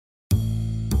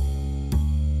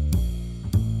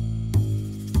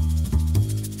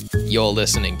You're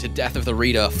listening to Death of the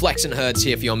Reader. Flex and Herds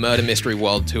here for your Murder Mystery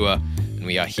World Tour, and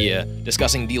we are here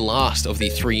discussing the last of the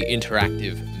 3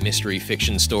 interactive mystery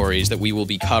fiction stories that we will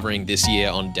be covering this year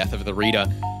on Death of the Reader.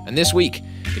 And this week,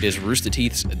 it is Rooster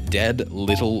Teeth's Dead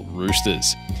Little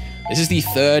Roosters. This is the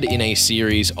 3rd in a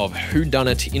series of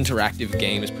Youdunnit interactive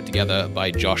games put together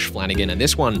by Josh Flanagan, and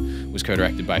this one was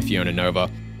co-directed by Fiona.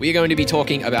 We are going to be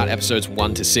talking about episodes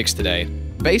 1 to 6 today.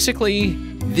 Basically,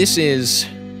 this is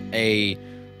a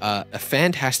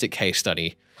fantastic case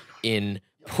study in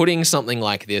putting something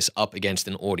like this up against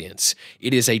an audience.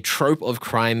 It is a trope of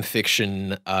crime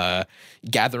fiction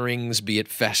gatherings, be it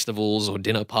festivals or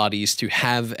dinner parties, to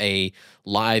have a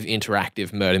live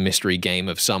interactive murder mystery game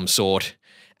of some sort.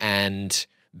 And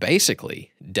basically,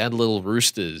 Dead Little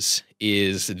Roosters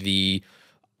is the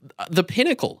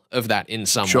pinnacle of that in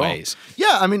some ways.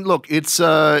 Yeah, I mean, look, it's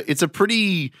a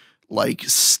pretty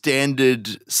standard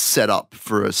setup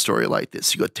for a story like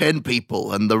this. You got 10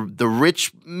 people and the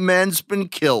rich man's been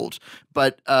killed.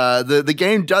 But the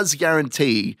game does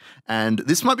guarantee, and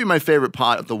this might be my favorite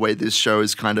part of the way this show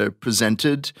is kind of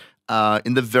presented.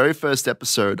 In the very first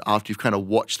episode, after you've kind of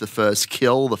watched the first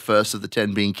kill, the first of the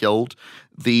 10 being killed,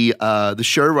 the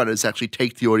showrunners actually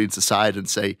take the audience aside and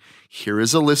say, here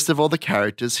is a list of all the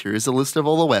characters, here is a list of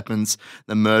all the weapons.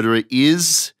 The murderer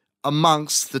is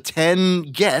amongst the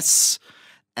 10 guests,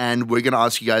 and we're going to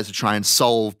ask you guys to try and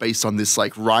solve, based on this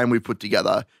rhyme we put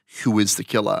together, who is the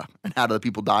killer and how do the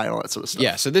people die and all that sort of stuff.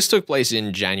 Yeah, so this took place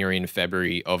in January and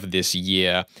February of this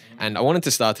year, and I wanted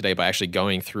to start today by actually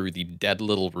going through the Dead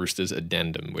Little Roosters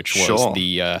Addendum, which was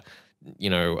the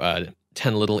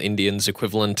 10 Little Indians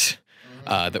equivalent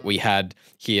that we had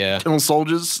here. 10 Little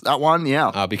Soldiers, that one,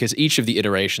 yeah. Because each of the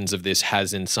iterations of this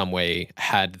has in some way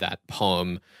had that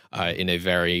poem in a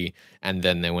very and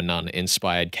then there were none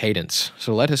inspired cadence.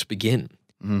 So let us begin.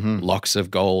 Locks of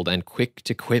gold and quick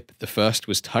to quip. The first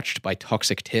was touched by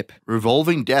toxic tip.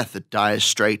 Revolving death at dire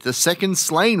strait. The second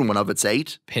slain one of its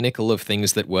 8. Pinnacle of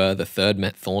things that were. The third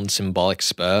met thorn symbolic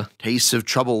spur. Taste of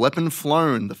trouble, weapon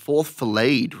flown. The fourth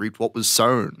filleted, reaped what was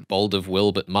sown. Bold of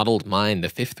will but muddled mind. The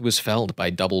fifth was felled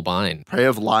by double bind. Prey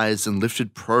of lies and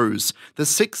lifted prose. The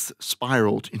sixth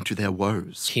spiraled into their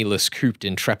woes. Keyless cooped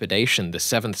in trepidation. The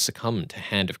seventh succumbed to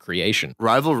hand of creation.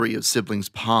 Rivalry of siblings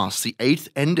past. The 8th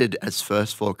ended as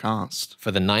first forecast. For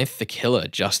the 9th, the killer,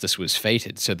 justice was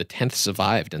fated, so the 10th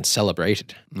survived and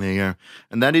celebrated. There you go.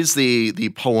 And that is the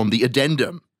poem, the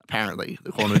addendum, apparently.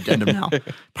 They're calling it addendum now.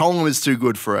 Poem is too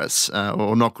good for us,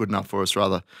 or not good enough for us,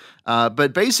 rather.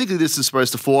 But basically, this is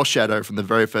supposed to foreshadow from the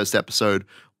very first episode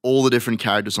all the different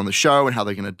characters on the show and how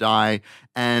they're going to die.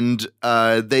 And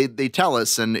they tell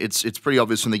us, and it's pretty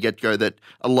obvious from the get-go, that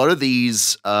a lot of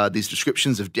these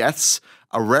descriptions of deaths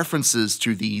are references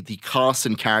to the cast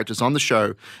and characters on the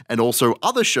show and also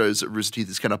other shows that Rooster Teeth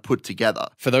is kind of put together.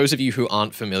 For those of you who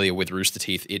aren't familiar with Rooster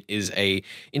Teeth, it is a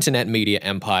internet media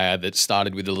empire that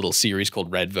started with a little series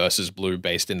called Red vs. Blue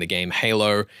based in the game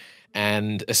Halo.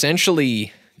 And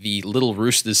essentially, the Little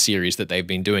Roosters series that they've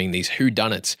been doing, these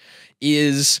Whodunnits,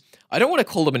 is... I don't want to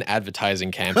call them an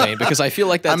advertising campaign because I feel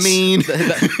like that's... I mean,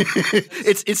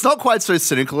 it's not quite so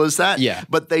cynical as that. Yeah.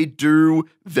 But they do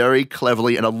very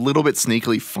cleverly and a little bit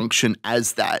sneakily function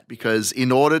as that, because in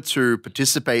order to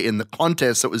participate in the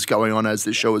contest that was going on as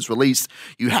this show was released,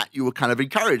 you were kind of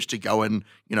encouraged to go and,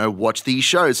 watch these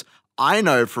shows. I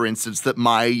know, for instance, that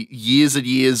my years and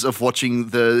years of watching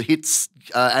the hits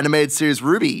animated series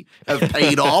Ruby have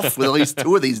paid off with at least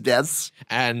 2 of these deaths.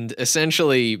 And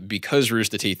essentially, because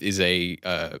Rooster Teeth is a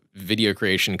video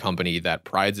creation company that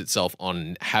prides itself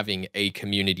on having a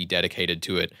community dedicated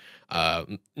to it,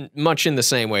 much in the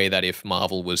same way that if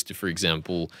Marvel was to, for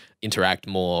example, interact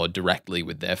more directly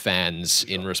with their fans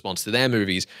in response to their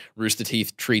movies, Rooster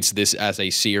Teeth treats this as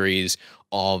a series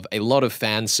of a lot of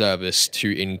fan service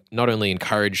to not only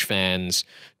encourage fans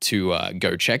to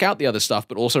go check out the other stuff,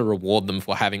 but also reward them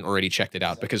for having already checked it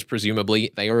out, because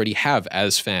presumably they already have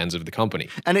as fans of the company.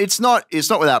 And it's not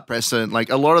without precedent.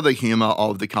 A lot of the humor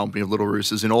of the company of Little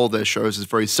Roosters in all their shows is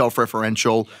very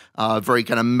self-referential, very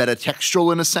kind of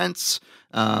metatextual in a sense.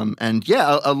 And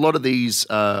yeah, a lot of these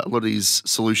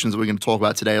solutions that we're going to talk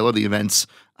about today, a lot of the events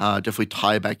definitely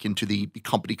tie back into the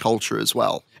company culture as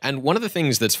well. And one of the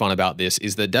things that's fun about this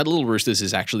is that Dead Little Roosters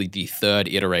is actually the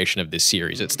 3rd iteration of this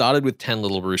series. It started with 10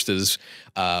 Little Roosters,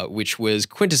 which was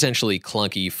quintessentially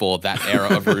clunky for that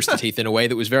era of Rooster Teeth in a way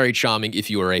that was very charming if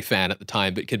you were a fan at the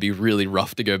time, but could be really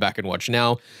rough to go back and watch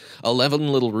now.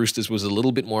 11 Little Roosters was a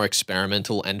little bit more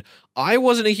experimental, and I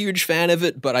wasn't a huge fan of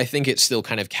it, but I think it still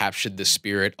kind of captured the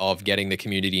spirit of getting the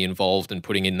community involved and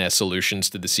putting in their solutions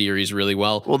to the series really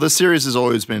well. Well, the series has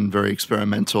always been very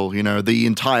experimental. You know, the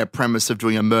entire premise of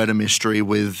doing a murder mystery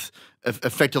with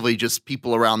effectively just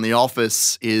people around the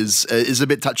office is a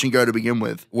bit touch and go to begin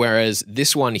with. Whereas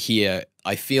this one here,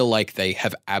 I feel like they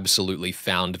have absolutely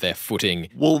found their footing.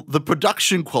 Well, the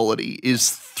production quality is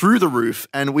through the roof,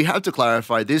 and we have to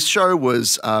clarify, this show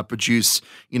was produced,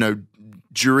 you know,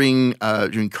 during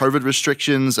COVID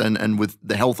restrictions and with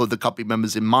the health of the company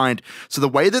members in mind. So the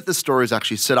way that the story is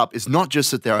actually set up is not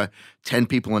just that there are 10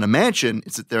 people in a mansion,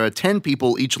 it's that there are 10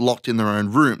 people each locked in their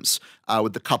own rooms,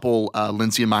 with the couple,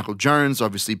 Lindsay and Michael Jones,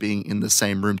 obviously being in the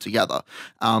same room together.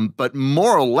 But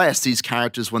more or less, these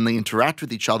characters, when they interact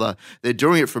with each other, they're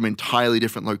doing it from entirely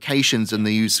different locations, and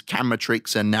they use camera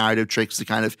tricks and narrative tricks to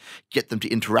kind of get them to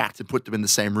interact and put them in the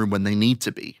same room when they need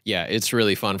to be. Yeah, it's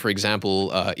really fun. For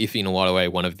example, Ife Nwadiwe,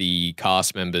 one of the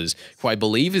cast members, who I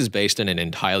believe is based in an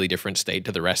entirely different state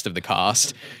to the rest of the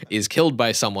cast, is killed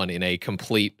by someone in a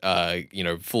complete,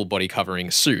 full body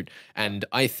covering suit. And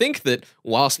I think that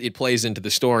whilst it plays into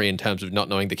the story in terms of not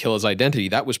knowing the killer's identity,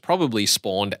 that was probably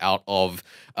spawned out of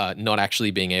not actually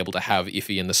being able to have Ife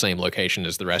in the same location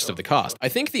as the rest of the cast. I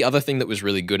think the other thing that was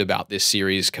really good about this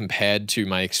series compared to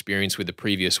my experience with the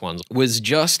previous ones was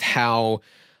just how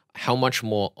much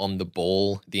more on the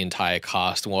ball the entire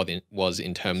cast was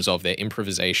in terms of their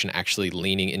improvisation actually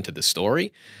leaning into the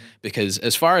story. Because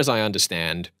as far as I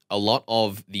understand, a lot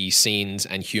of the scenes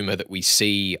and humor that we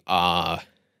see are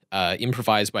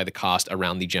improvised by the cast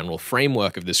around the general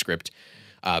framework of the script,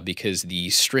 because the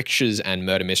strictures and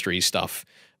murder mystery stuff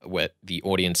where the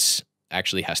audience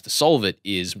actually has to solve it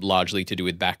is largely to do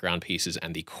with background pieces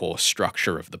and the core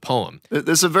structure of the poem.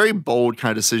 There's a very bold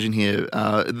kind of decision here.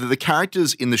 The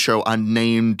characters in the show are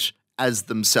named as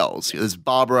themselves. There's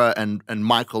Barbara and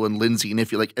Michael and Lindsay and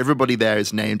Iffy, like everybody there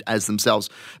is named as themselves,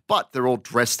 but they're all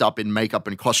dressed up in makeup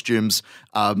and costumes,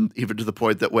 even to the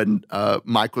point that when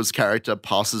Michael's character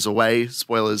passes away,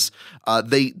 spoilers,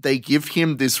 they give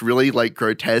him this really like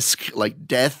grotesque like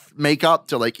death makeup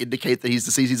to like indicate that he's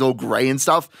deceased. He's all gray and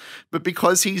stuff, but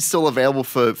because he's still available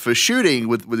for shooting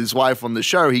with his wife on the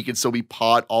show, he can still be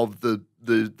part of the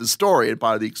story and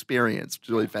part of the experience. It's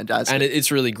really fantastic. And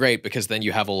it's really great because then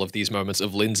you have all of these moments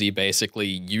of Lindsay basically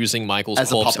using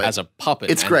Michael's corpse as a puppet.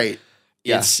 It's great.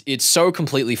 Yeah. It's so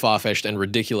completely far-fetched and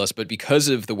ridiculous, but because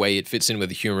of the way it fits in with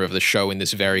the humor of the show in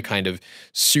this very kind of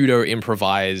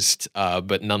pseudo-improvised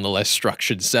but nonetheless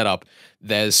structured setup,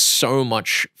 there's so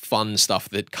much fun stuff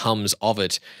that comes of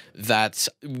it that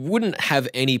wouldn't have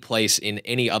any place in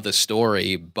any other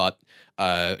story, but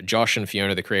Josh and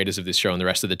Fiona, the creators of this show, and the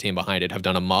rest of the team behind it have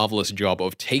done a marvelous job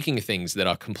of taking things that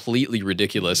are completely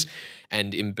ridiculous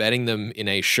and embedding them in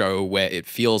a show where it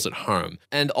feels at home.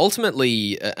 And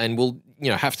ultimately, and we'll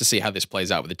have to see how this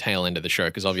plays out with the tail end of the show,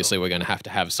 because obviously we're going to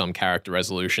have some character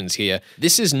resolutions here.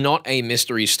 This is not a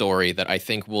mystery story that I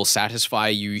think will satisfy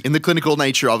you. In the clinical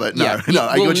nature of it, no. Yeah,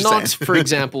 I get what you're not, saying. for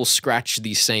example, scratch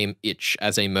the same itch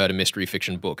as a murder mystery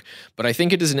fiction book. But I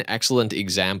think it is an excellent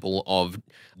example of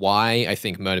why I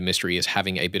think murder mystery is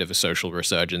having a bit of a social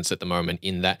resurgence at the moment,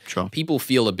 in that people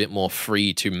feel a bit more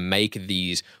free to make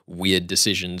these weird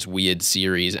decisions, weird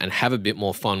series, and have a bit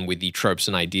more fun with the tropes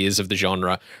and ideas of the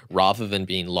genre, rather than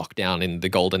being locked down in the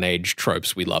golden age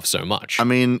tropes we love so much. I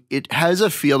mean, it has a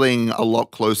feeling a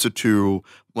lot closer to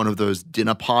one of those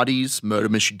dinner parties, murder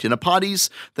mystery dinner parties,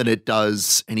 than it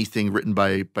does anything written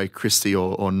by Christie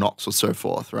or Knox or so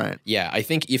forth, right? Yeah, I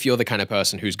think if you're the kind of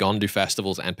person who's gone to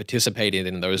festivals and participated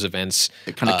in those events,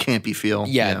 it kind of campy feel.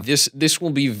 Yeah, this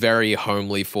will be very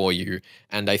homely for you,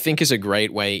 and I think is a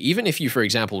great way, even if you, for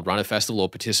example, run a festival or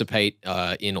participate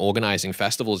in organizing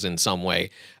festivals in some way,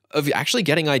 of actually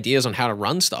getting ideas on how to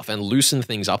run stuff and loosen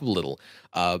things up a little,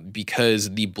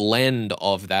 because the blend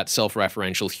of that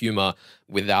self-referential humor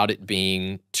without it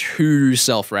being too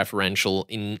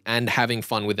self-referential and having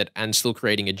fun with it and still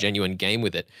creating a genuine game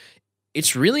with it,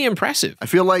 it's really impressive. I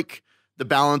feel like the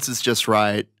balance is just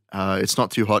right. It's not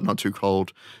too hot, not too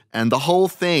cold. And the whole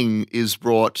thing is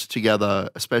brought together,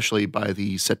 especially by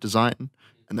the set design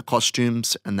and the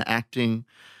costumes and the acting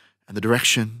and the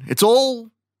direction. It's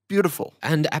all beautiful.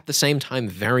 And at the same time,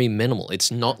 very minimal. It's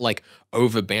not like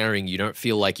overbearing. You don't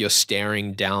feel like you're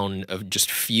staring down a just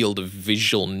field of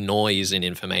visual noise and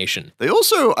information. They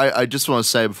also, I just want to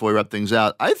say before we wrap things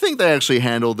out, I think they actually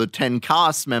handle the 10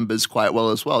 cast members quite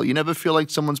well as well. You never feel like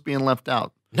someone's being left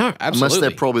out. No, absolutely. Unless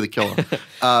they're probably the killer.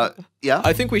 Yeah?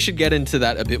 I think we should get into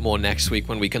that a bit more next week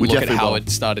when we can look at how it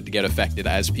started to get affected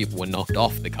as people were knocked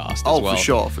off the cast as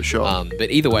well. For sure. But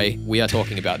either way, we are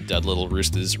talking about Dead Little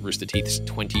Roosters, Rooster Teeth's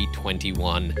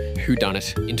 2021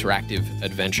 Whodunit interactive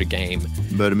adventure game.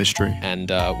 Murder mystery. And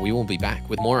we will be back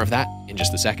with more of that in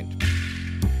just a second.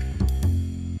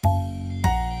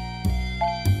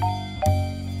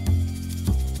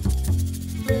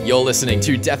 You're listening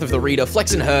to Death of the Reader.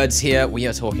 Flex and Herds here. We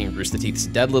are talking Rooster Teeth's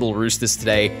Dead Little Roosters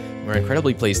today. We're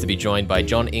incredibly pleased to be joined by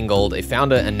Jon Ingold, a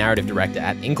founder and narrative director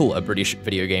at Inkle, a British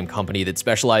video game company that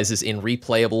specializes in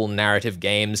replayable narrative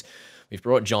games. We've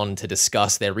brought Jon to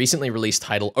discuss their recently released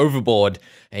title, Overboard,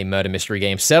 a murder mystery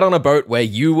game set on a boat where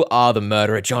you are the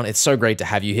murderer. Jon, it's so great to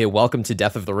have you here. Welcome to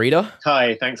Death of the Reader.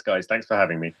 Hi, thanks guys. Thanks for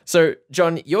having me. So,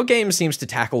 Jon, your game seems to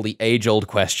tackle the age-old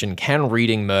question, can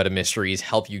reading murder mysteries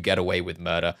help you get away with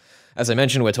murder? As I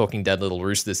mentioned, we're talking Dead Little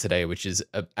Roosters today, which is,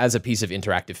 as a piece of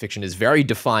interactive fiction, is very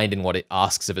defined in what it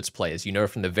asks of its players. You know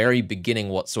from the very beginning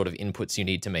what sort of inputs you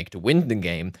need to make to win the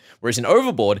game, whereas in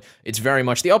Overboard, it's very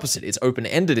much the opposite. It's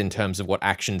open-ended in terms of what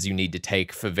actions you need to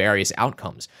take for various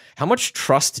outcomes. How much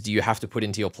trust do you have to put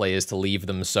into your players to leave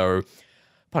them so,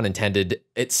 pun intended,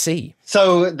 at sea?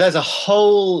 So there's a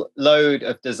whole load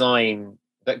of design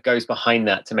that goes behind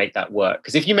that to make that work.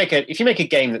 Because if you make a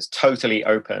game that's totally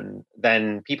open,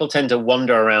 then people tend to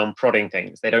wander around prodding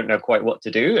things. They don't know quite what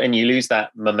to do, and you lose that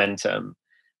momentum.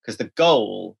 Because the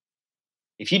goal,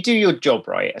 if you do your job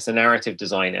right as a narrative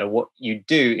designer, what you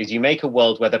do is you make a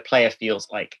world where the player feels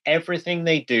like everything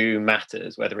they do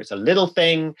matters, whether it's a little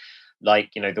thing, like,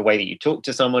 you know, the way that you talk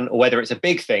to someone, or whether it's a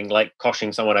big thing, like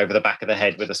coshing someone over the back of the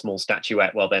head with a small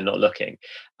statuette while they're not looking,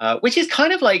 which is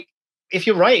kind of like if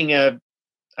you're writing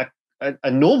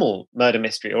a normal murder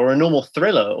mystery or a normal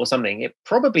thriller or something, it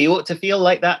probably ought to feel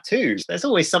like that too. There's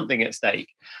always something at stake.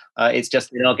 It's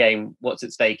just in our game, what's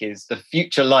at stake is the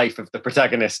future life of the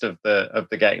protagonist of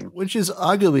the game, which is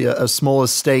arguably a smaller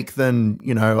stake than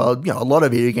a lot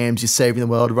of video games. You're saving the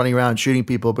world, running around shooting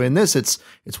people, but in this, it's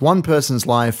one person's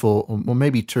life or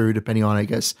maybe two, depending on, I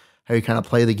guess, how you kind of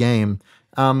play the game.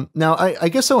 Now, I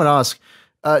guess I want to ask.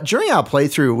 During our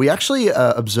playthrough, we actually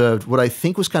observed what I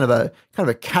think was kind of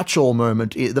a catch-all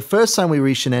moment. The first time we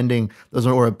reached an ending,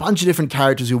 there were a bunch of different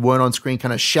characters who weren't on screen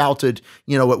kind of shouted,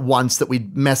 at once that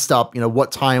we'd messed up,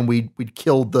 what time we'd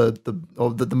killed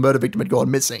the murder victim had gone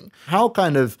missing. How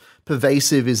kind of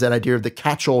pervasive is that idea of the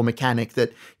catch-all mechanic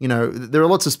that, there are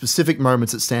lots of specific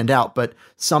moments that stand out, but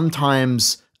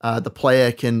sometimes the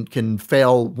player can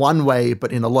fail one way,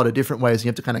 but in a lot of different ways. You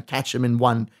have to kind of catch them in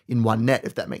one net,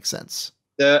 if that makes sense.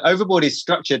 The Overboard is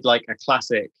structured like a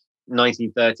classic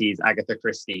 1930s Agatha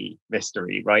Christie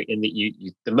mystery, right? In that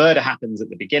the murder happens at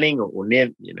the beginning or near,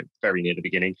 very near the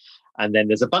beginning. And then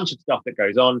there's a bunch of stuff that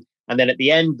goes on. And then at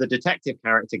the end, the detective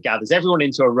character gathers everyone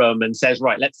into a room and says,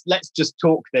 right, let's just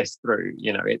talk this through.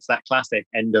 It's that classic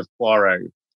end of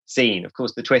Poirot scene. Of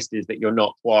course, the twist is that you're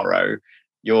not Poirot.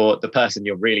 You're the person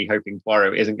you're really hoping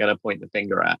Poirot isn't going to point the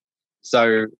finger at.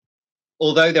 So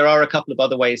although there are a couple of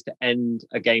other ways to end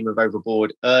a game of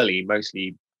Overboard early,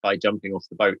 mostly by jumping off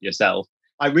the boat yourself,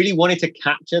 I really wanted to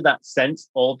capture that sense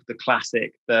of the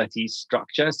classic 30s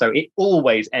structure. So it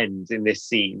always ends in this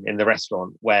scene in the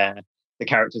restaurant where the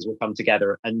characters will come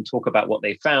together and talk about what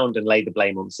they found and lay the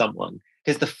blame on someone.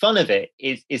 Because the fun of it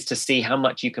is to see how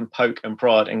much you can poke and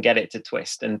prod and get it to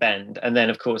twist and bend. And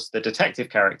then, of course, the detective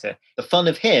character, the fun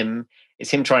of him is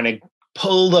him trying to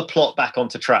pull the plot back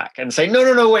onto track and say, no,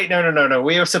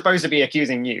 we are supposed to be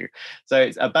accusing you. So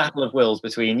it's a battle of wills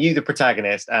between you, the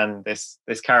protagonist, and this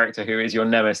character who is your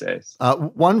nemesis.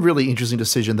 One really interesting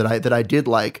decision that I did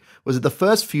like was that the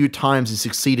first few times you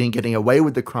succeed in getting away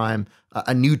with the crime,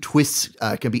 a new twist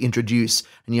can be introduced,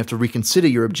 and you have to reconsider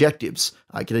your objectives,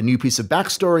 get a new piece of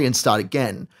backstory, and start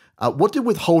again. What did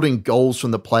withholding goals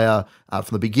from the player from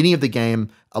the beginning of the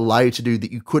game allow you to do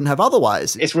that you couldn't have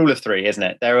otherwise? It's rule of three, isn't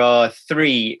it? There are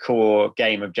three core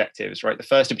game objectives, right? The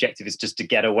first objective is just to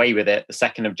get away with it. The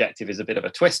second objective is a bit of a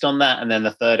twist on that. And then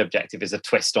the third objective is a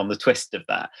twist on the twist of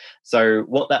that. So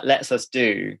what that lets us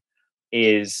do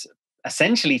is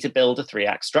essentially to build a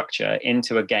 3-act structure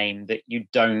into a game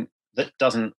that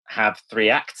doesn't have 3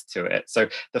 acts to it. So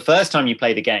the first time you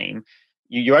play the game,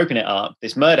 you open it up,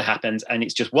 this murder happens, and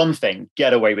it's just one thing,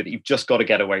 get away with it. You've just got to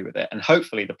get away with it. And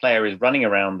hopefully the player is running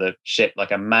around the ship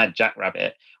like a mad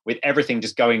jackrabbit with everything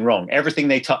just going wrong. Everything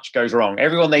they touch goes wrong.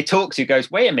 Everyone they talk to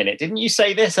goes, wait a minute, didn't you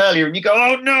say this earlier? And you go,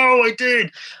 oh no, I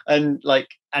did.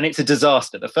 And it's a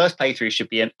disaster. The first playthrough should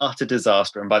be an utter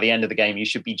disaster. And by the end of the game, you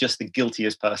should be just the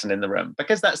guiltiest person in the room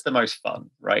because that's the most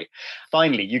fun, right?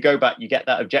 Finally, you go back, you get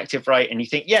that objective right, and you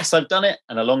think, yes, I've done it.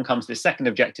 And along comes this second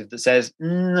objective that says,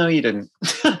 no, you didn't.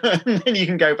 And then you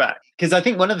can go back. Because I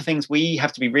think one of the things we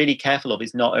have to be really careful of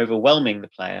is not overwhelming the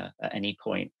player at any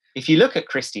point. If you look at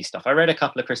Christie stuff, I read a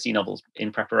couple of Christie novels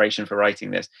in preparation for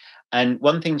writing this. And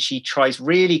one thing she tries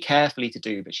really carefully to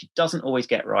do, but she doesn't always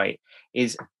get right,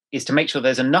 is to make sure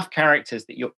there's enough characters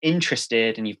that you're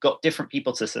interested and you've got different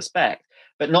people to suspect,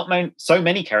 but not so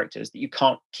many characters that you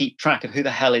can't keep track of who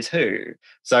the hell is who.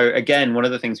 So again, one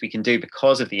of the things we can do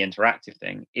because of the interactive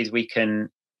thing is we can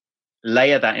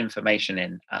layer that information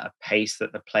in at a pace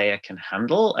that the player can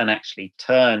handle and actually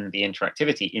turn the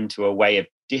interactivity into a way of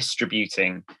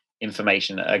distributing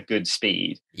information at a good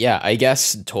speed. Yeah, I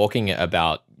guess talking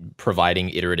about providing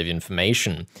iterative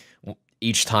information,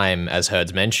 each time, as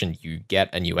Herd's mentioned, you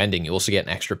get a new ending. You also get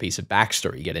an extra piece of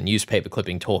backstory. You get a newspaper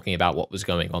clipping talking about what was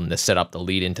going on, the setup, the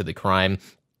lead into the crime.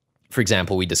 For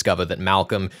example, we discover that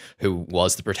Malcolm, who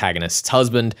was the protagonist's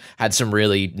husband, had some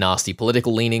really nasty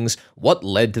political leanings. What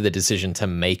led to the decision to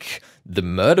make the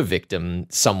murder victim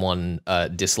someone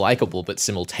dislikable, but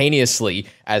simultaneously,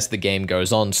 as the game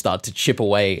goes on, start to chip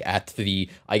away at the,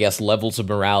 I guess, levels of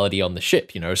morality on the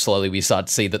ship? You know, slowly we start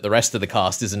to see that the rest of the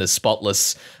cast isn't as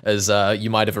spotless as you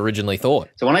might have originally thought.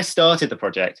 So when I started the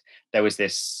project, there was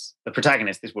the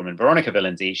protagonist, this woman, Veronica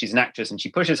Villanzy. She's an actress and she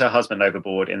pushes her husband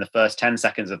overboard in the first 10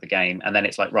 seconds of the game. And then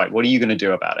it's like, right, what are you going to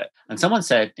do about it? And someone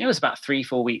said, it was about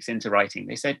 3-4 weeks into writing.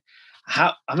 They said,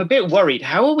 I'm a bit worried.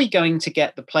 How are we going to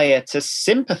get the player to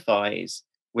sympathize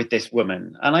with this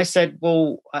woman? And I said,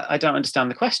 well, I don't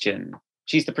understand the question.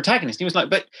 She's the protagonist. He was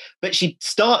like, but she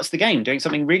starts the game doing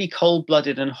something really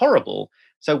cold-blooded and horrible.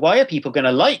 So why are people going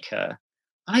to like her?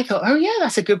 And I thought, oh yeah,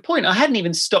 that's a good point. I hadn't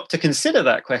even stopped to consider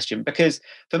that question, because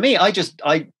for me,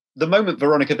 the moment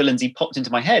Veronica Villanzy popped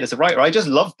into my head as a writer, I just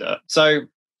loved her. So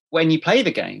when you play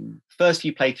the game, first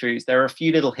few playthroughs, there are a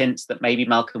few little hints that maybe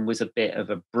Malcolm was a bit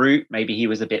of a brute, maybe he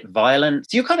was a bit violent.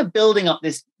 So you're kind of building up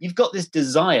you've got this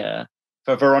desire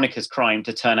for Veronica's crime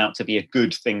to turn out to be a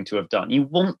good thing to have done. You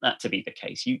want that to be the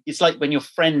case. It's like when your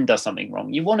friend does something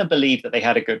wrong, you want to believe that they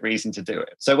had a good reason to do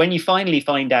it. So when you finally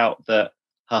find out that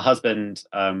her husband,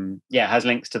 has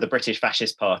links to the British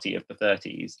fascist party of the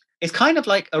 30s. It's kind of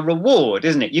like a reward,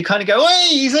 isn't it? You kind of go, hey,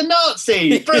 he's a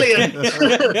Nazi. Brilliant.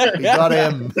 We got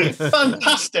him.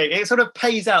 Fantastic. It sort of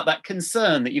pays out that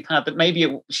concern that you've had that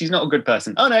maybe she's not a good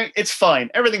person. Oh, no, it's fine.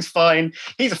 Everything's fine.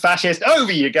 He's a fascist.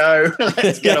 Over you go.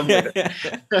 Let's get on with it.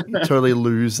 You totally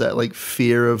lose that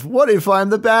fear of, what if I'm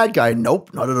the bad guy?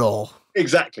 Nope, not at all.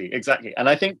 Exactly. And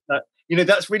I think that,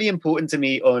 that's really important to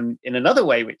me in another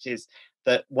way, which is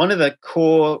that one of the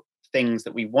core things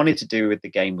that we wanted to do with the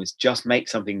game was just make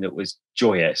something that was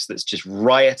joyous, that's just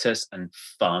riotous and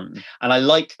fun. And I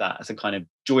like that as a kind of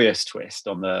joyous twist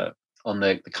on the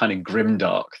kind of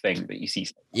grimdark thing that you see.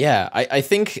 Yeah, I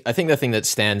think the thing that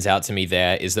stands out to me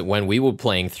there is that when we were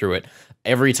playing through it,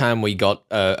 every time we got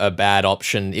a bad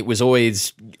option, it was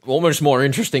always almost more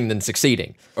interesting than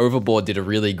succeeding. Overboard did a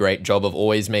really great job of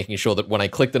always making sure that when I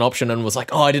clicked an option and was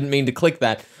like, oh, I didn't mean to click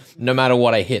that, no matter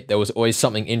what I hit, there was always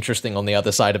something interesting on the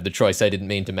other side of the choice I didn't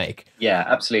mean to make. Yeah,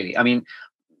 absolutely. I mean,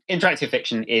 interactive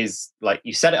fiction is like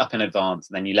you set it up in advance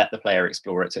and then you let the player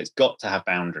explore it. So it's got to have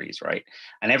boundaries, right?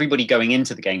 And everybody going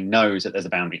into the game knows that there's a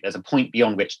boundary. There's a point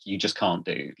beyond which you just can't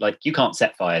do. Like you can't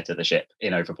set fire to the ship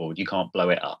in Overboard. You can't blow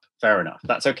it up. Fair enough.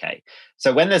 That's okay.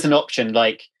 So when there's an option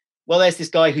like, well, there's this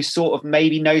guy who sort of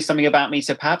maybe knows something about me,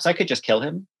 so perhaps I could just kill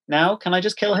him now. Can I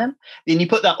just kill him? Then you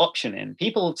put that option in.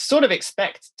 People sort of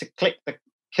expect to click the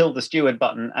kill the steward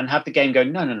button and have the game go,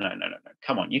 no.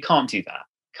 Come on, you can't do that.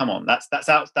 Come on, that's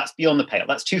out, that's beyond the pale,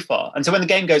 that's too far. And so when the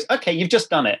game goes, okay, you've just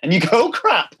done it, and you go, oh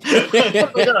crap.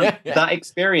 That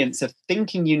experience of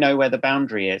thinking you know where the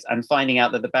boundary is and finding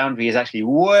out that the boundary is actually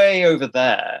way over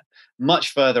there,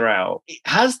 much further out, it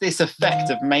has this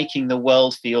effect of making the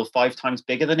world feel 5 times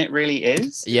bigger than it really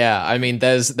is. Yeah, I mean,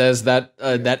 there's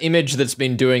that image that's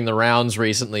been doing the rounds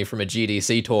recently from a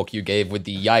GDC talk you gave with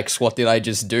the yikes, what did I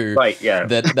just do? Right, yeah.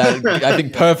 That I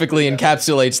think perfectly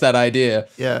encapsulates that idea.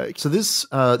 Yeah, so this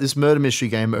murder mystery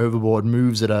game, Overboard,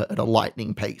 moves at a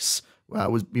lightning pace.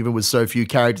 Even with so few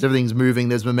characters, everything's moving,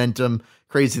 there's momentum,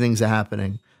 crazy things are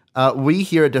happening. We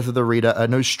here at Death of the Reader are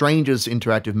no strangers to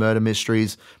interactive murder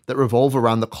mysteries that revolve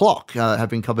around the clock,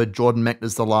 having covered Jordan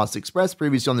Mechner's The Last Express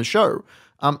previously on the show.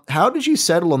 How did you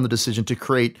settle on the decision to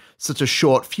create such a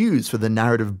short fuse for the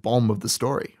narrative bomb of the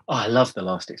story? Oh, I love The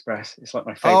Last Express. It's like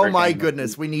my favorite. Oh my game.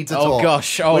 goodness, we need to talk. Oh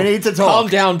gosh, we need to talk. Calm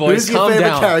down, boys. Who's your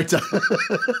favorite character?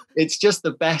 It's just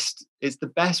the best. It's the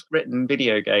best written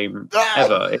video game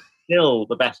ever. It's still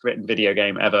the best written video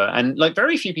game ever, and like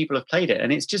very few people have played it,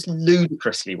 and it's just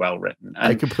ludicrously well written.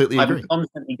 And I completely agree. I'm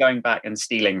constantly going back and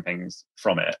stealing things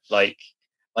from it, like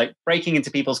breaking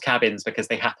into people's cabins because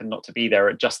they happen not to be there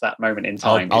at just that moment in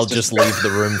time. I'll just leave the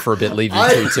room for a bit, leave you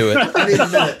two to it. I need a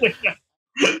minute.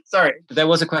 Sorry, there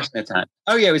was a question attack.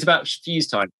 Oh yeah, it was about fuse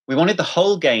time. We wanted the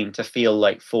whole game to feel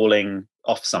like falling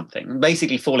off something,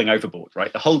 basically falling overboard,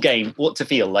 right? The whole game ought to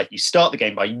feel like you start the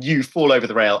game by you fall over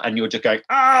the rail and you're just going,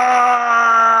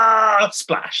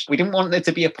 splash. We didn't want there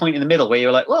to be a point in the middle where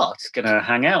you're like, well, I'm just going to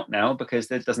hang out now because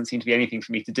there doesn't seem to be anything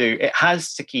for me to do. It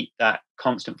has to keep that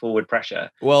constant forward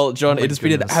pressure. Well, Jon, it has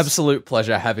been an absolute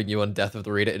pleasure having you on Death of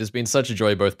the Reader. It has been such a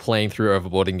joy both playing through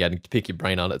Overboard and getting to pick your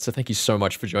brain on it. So thank you so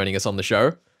much for joining us on the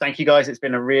show. Thank you, guys. It's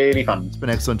been a really fun. It's been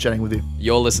excellent chatting with you.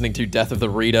 You're listening to Death of the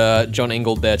Reader. Jon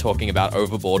Ingold there talking about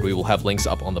Overboard. We will have links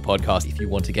up on the podcast if you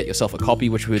want to get yourself a copy,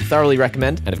 which we would thoroughly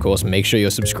recommend. And of course, make sure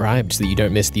you're subscribed so that you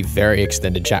don't miss the very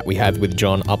extended chat we had with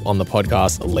Jon up on the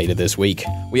podcast later this week.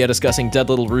 We are discussing Dead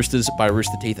Little Roosters by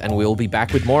Rooster Teeth, and we'll be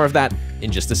back with more of that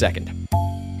in just a second.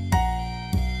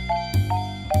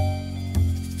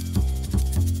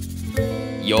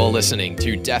 You're listening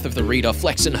to Death of the Reader.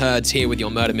 Flex and Herds here with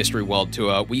your Murder Mystery World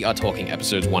Tour. We are talking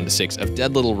episodes 1 to 6 of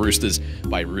Dead Little Roosters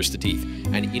by Rooster Teeth,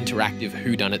 an interactive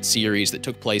whodunit series that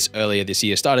took place earlier this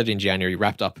year, started in January,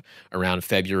 wrapped up around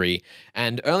February.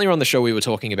 And earlier on the show, we were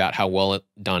talking about how well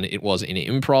done it was in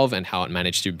improv and how it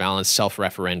managed to balance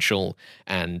self-referential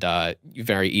and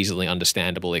very easily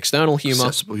understandable external humor.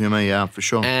 Accessible humor, yeah, for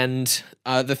sure. And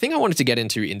the thing I wanted to get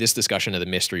into in this discussion of the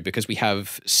mystery, because we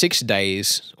have 6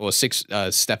 days or 6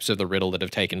 steps of the riddle that have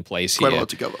taken place here. Quite a lot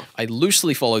to cover. I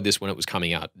loosely followed this when it was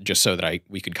coming out, just so that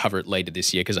we could cover it later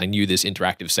this year, because I knew this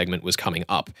interactive segment was coming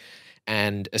up.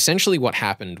 And essentially what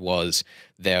happened was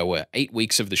there were 8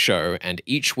 weeks of the show, and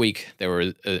each week there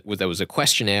was a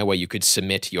questionnaire where you could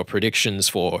submit your predictions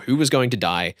for who was going to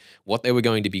die, what they were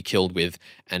going to be killed with,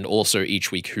 and also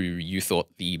each week who you thought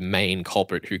the main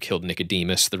culprit who killed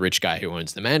Nicodemus, the rich guy who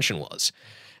owns the mansion, was.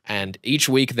 And each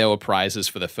week there were prizes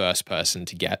for the first person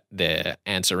to get their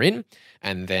answer in.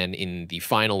 And then in the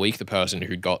final week, the person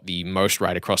who got the most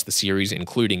right across the series,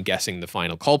 including guessing the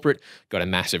final culprit, got a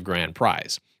massive grand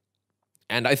prize.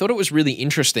 And I thought it was really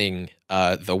interesting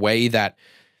the way that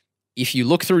if you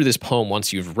look through this poem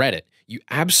once you've read it, you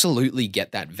absolutely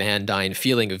get that Van Dyne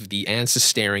feeling of the answer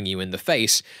staring you in the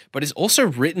face, but it's also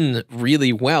written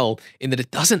really well in that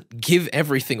it doesn't give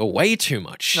everything away too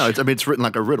much. No, it's written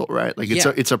like a riddle, right? Like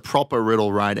it's a proper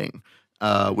riddle writing,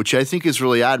 which I think is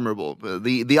really admirable.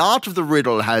 The art of the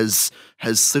riddle has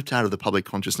slipped out of the public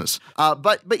consciousness.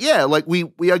 But yeah, like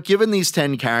we are given these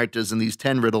 10 characters and these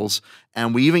 10 riddles,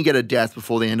 and we even get a death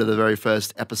before the end of the very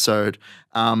first episode.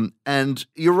 And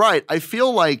you're right. I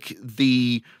feel like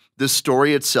the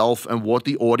story itself and what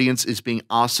the audience is being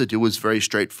asked to do is very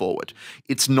straightforward.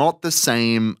 It's not the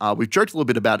same. We've joked a little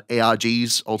bit about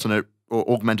ARGs, alternate or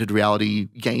augmented reality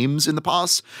games in the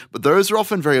past, but those are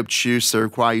often very obtuse. They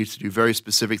require you to do very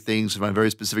specific things, find very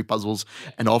specific puzzles,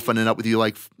 and often end up with you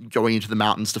like going into the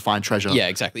mountains to find treasure. Yeah,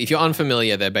 exactly. If you're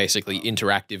unfamiliar, they're basically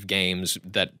interactive games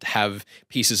that have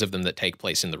pieces of them that take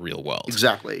place in the real world.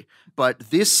 Exactly. But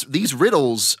these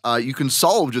riddles you can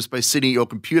solve just by sitting at your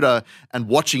computer and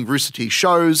watching Rooster Teeth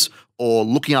shows or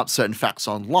looking up certain facts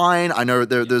online. I know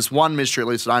there's one mystery, at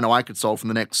least, that I know I could solve from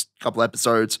the next couple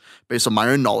episodes based on my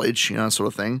own knowledge, sort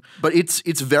of thing. But it's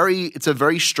a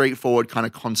very straightforward kind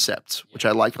of concept, which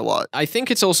I like a lot. I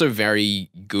think it's also very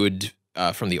good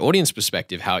from the audience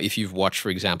perspective, how if you've watched, for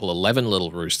example, 11 Little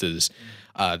Roosters,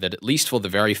 that at least for the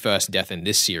very first death in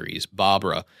this series,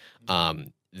 Barbara,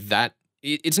 that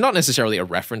it's not necessarily a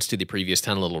reference to the previous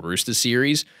 10 Little Roosters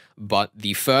series, but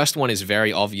the first one is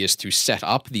very obvious to set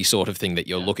up the sort of thing that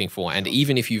you're looking for. And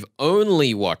even if you've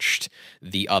only watched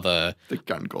the other... The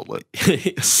gun gauntlet.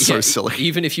 So silly.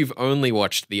 Even if you've only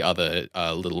watched the other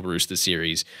Little Roosters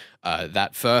series,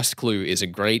 that first clue is a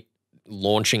great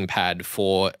launching pad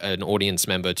for an audience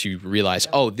member to realize,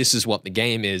 oh, this is what the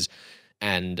game is.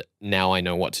 And now I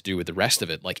know what to do with the rest of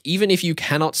it. Like, even if you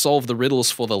cannot solve the riddles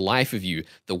for the life of you,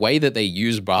 the way that they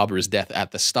use Barbara's death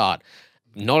at the start,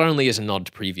 not only as a nod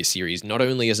to previous series, not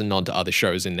only as a nod to other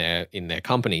shows in their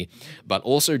company, but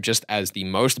also just as the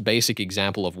most basic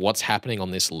example of what's happening on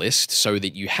this list, so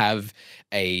that you have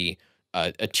a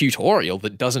tutorial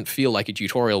that doesn't feel like a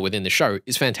tutorial within the show,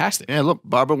 is fantastic. Yeah, look,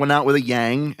 Barbara went out with a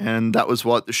yang, and that was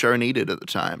what the show needed at the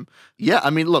time. Yeah, I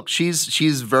mean, look, she's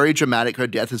very dramatic. Her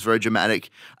death is very dramatic.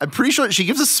 I'm pretty sure she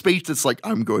gives a speech that's like,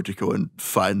 I'm going to go and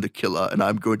find the killer, and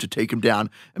I'm going to take him down.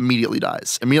 Immediately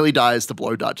dies. The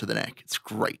blow dart to the neck. It's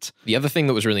great. The other thing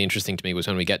that was really interesting to me was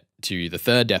when we get to the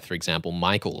third death, for example,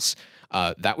 Michael's.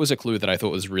 That was a clue that I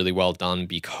thought was really well done,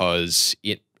 because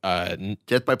it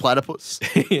Death by platypus.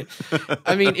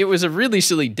 I mean, it was a really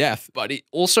silly death, but it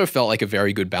also felt like a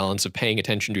very good balance of paying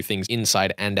attention to things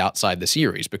inside and outside the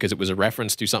series, because it was a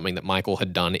reference to something that Michael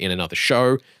had done in another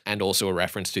show, and also a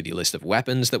reference to the list of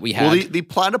weapons that we had. Well, the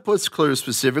platypus clue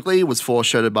specifically was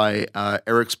foreshadowed by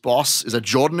Eric's boss. Is that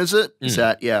Jordan, is it? Is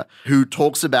that, yeah. Who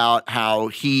talks about how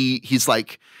he's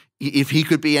like, if he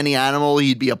could be any animal,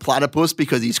 he'd be a platypus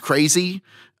because he's crazy.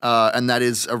 And that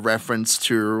is a reference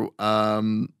to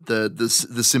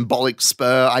the symbolic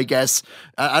spur, I guess.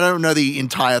 I don't know the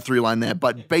entire through line there,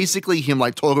 but basically him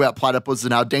like talking about platypus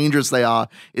and how dangerous they are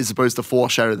is supposed to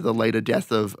foreshadow the later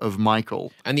death of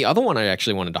Michael. And the other one I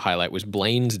actually wanted to highlight was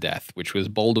Blaine's death, which was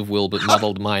bold of will but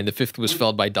muddled mind. The fifth was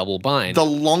felled by double bind. The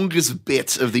longest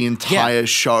bit of the entire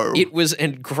show. It was a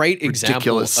great example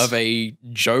Ridiculous. of a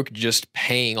joke just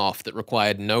paying off that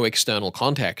required no external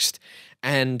context.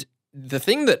 And the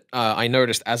thing that I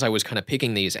noticed as I was kind of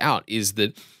picking these out is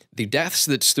that the deaths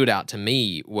that stood out to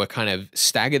me were kind of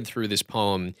staggered through this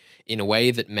poem in a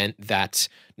way that meant that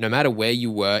no matter where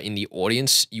you were in the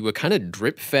audience, you were kind of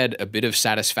drip-fed a bit of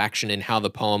satisfaction in how the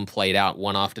poem played out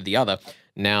one after the other.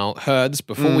 Now, Herds,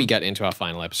 before we get into our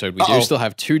final episode, we do still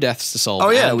have 2 deaths to solve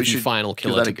and the final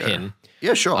killer to pin.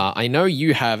 Yeah, sure. I know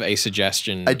you have a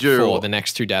suggestion I do. for the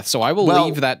next 2 deaths, so I will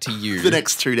leave that to you. The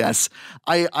next 2 deaths.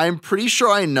 I'm pretty sure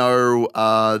I know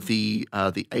the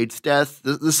 8th death.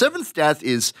 The 7th death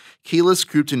is Keyless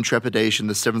cooped in trepidation,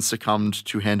 the 7th succumbed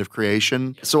to hand of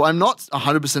creation. So I'm not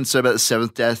 100% certain about the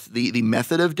 7th death, the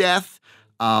method of death.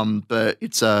 But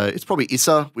it's probably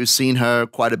Issa. We've seen her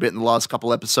quite a bit in the last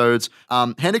couple episodes.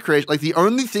 Hand of creation, like the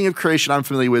only thing of creation I'm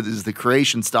familiar with is the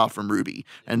creation star from Ruby,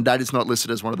 and that is not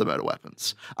listed as one of the murder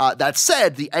weapons. That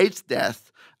said, the 8th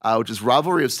death, which is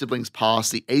rivalry of siblings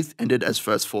past, the 8th ended as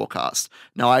first forecast.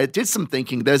 Now, I did some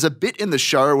thinking. There's a bit in the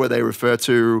show where they refer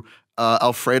to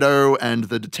Alfredo and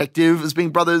the detective as being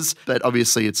brothers, but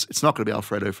obviously it's not going to be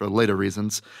Alfredo for later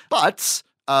reasons. But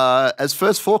as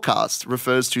first forecast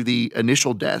refers to the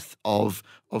initial death of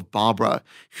Barbara,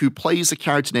 who plays a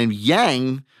character named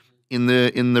Yang in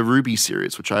the Ruby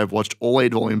series, which I have watched all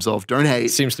 8 volumes of. Don't hate.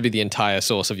 Seems to be the entire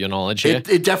source of your knowledge here.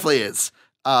 It definitely is.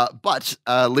 But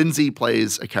Lindsay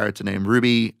plays a character named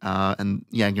Ruby, and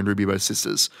Yang and Ruby both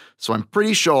sisters. So I'm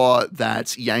pretty sure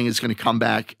that Yang is going to come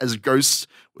back as a ghost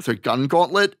with her gun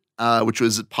gauntlet, which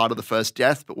was part of the first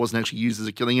death, but wasn't actually used as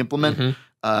a killing implement.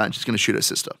 And she's going to shoot her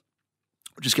sister,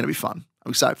 which is going to be fun.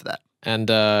 I'm excited for that. And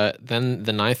then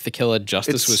the 9th, the killer,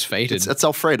 Justice was fated. It's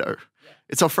Alfredo.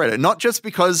 It's Alfredo. Not just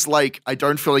because, like, I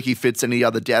don't feel like he fits any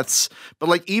other deaths, but,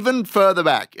 like, even further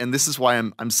back, and this is why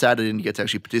I'm sad I didn't get to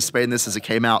actually participate in this as it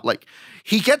came out, like,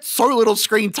 he gets so little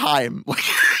screen time. Like,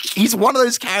 he's one of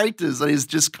those characters that is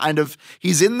just kind of,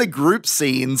 he's in the group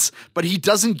scenes, but he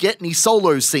doesn't get any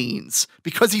solo scenes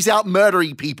because he's out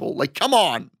murdering people. Like, come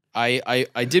on. I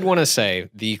did want to say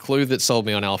the clue that sold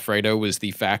me on Alfredo was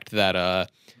the fact that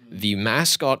the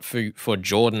mascot for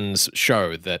Jordan's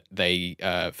show that they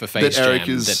for Face that Eric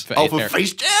Jam is for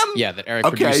Face Jam? Yeah, that Eric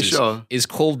produces is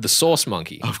called the Sauce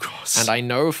Monkey. Of course. And I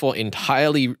know for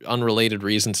entirely unrelated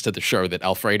reasons to the show that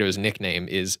Alfredo's nickname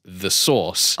is the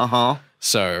Sauce.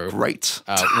 So great.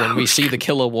 When we see the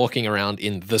killer walking around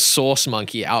in the Sauce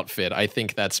Monkey outfit, I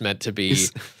think that's meant to be.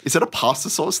 Is that a pasta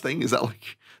sauce thing? Is that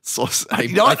like sauce? I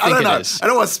don't know. Is. I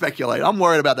don't want to speculate. I'm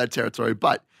worried about that territory,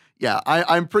 but yeah,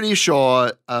 I'm pretty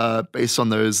sure based on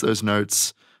those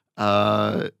notes,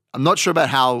 I'm not sure about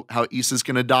how Issa's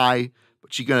going to die,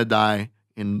 but she's going to die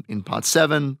in part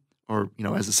 7, or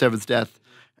as the 7th death,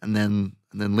 and then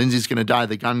Lindsay's going to die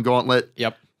the gun gauntlet.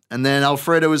 Yep. And then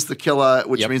Alfredo is the killer,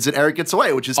 which means that Eric gets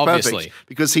away, which is perfect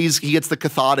because he gets the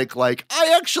cathartic, like,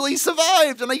 I actually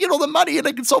survived and I get all the money and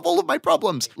I can solve all of my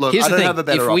problems. Look, Here's I don't the thing. have a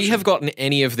better If we option. have gotten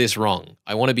any of this wrong,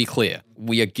 I want to be clear.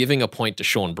 We are giving a point to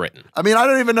Sean Britton. I mean, I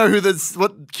don't even know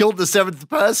what killed the 7th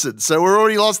person, so we're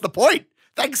already lost the point.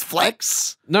 Thanks,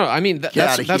 Flex. No, I mean,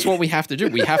 that's what we have to do.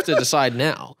 We have to decide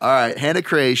now. All right, hand of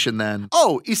creation then.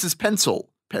 Oh, Issa's pencil.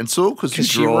 Pencil, because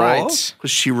she writes.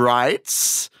 Because she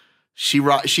writes. She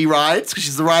writes because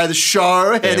she's the writer of the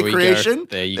show. Hand of creation.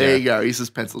 There you go.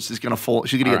 Issa's pencil. She's gonna fall.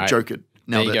 She's gonna get joked.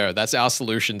 There you go. That's our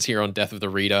solutions here on Death of the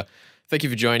Reader. Thank you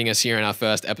for joining us here in our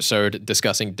first episode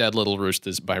discussing Dead Little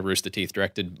Roosters by Rooster Teeth,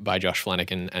 directed by Josh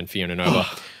Flanagan and Fiona Nova.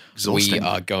 Exhausting. We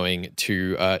are going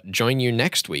to join you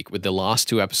next week with the last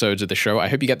 2 episodes of the show. I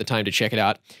hope you get the time to check it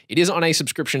out. It is on a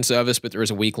subscription service, but there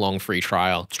is a week-long free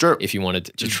trial. It's true. If you wanted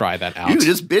to try that out. You can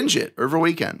just binge it over a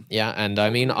weekend. Yeah, and I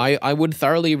mean, I would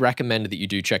thoroughly recommend that you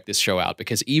do check this show out,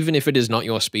 because even if it is not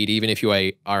your speed, even if you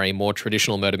are a more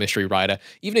traditional murder mystery writer,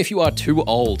 even if you are too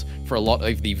old for a lot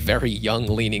of the very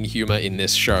young-leaning humor in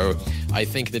this show, I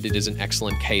think that it is an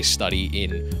excellent case study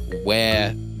in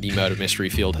where the murder mystery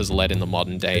field has led in the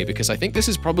modern day, because I think this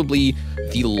is probably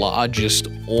the largest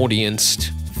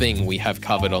audienced thing we have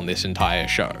covered on this entire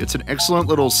show. It's an excellent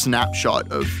little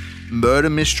snapshot of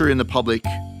murder mystery in the public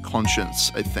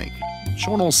conscience, I think.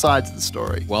 Showing all sides of the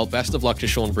story. Well, best of luck to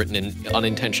Sean Britton in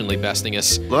unintentionally besting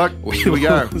us. Look, here we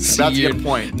go. About to get a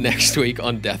point. Next week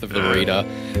on Death of the Reader.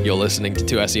 You're listening to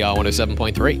 2SER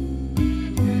 107.3.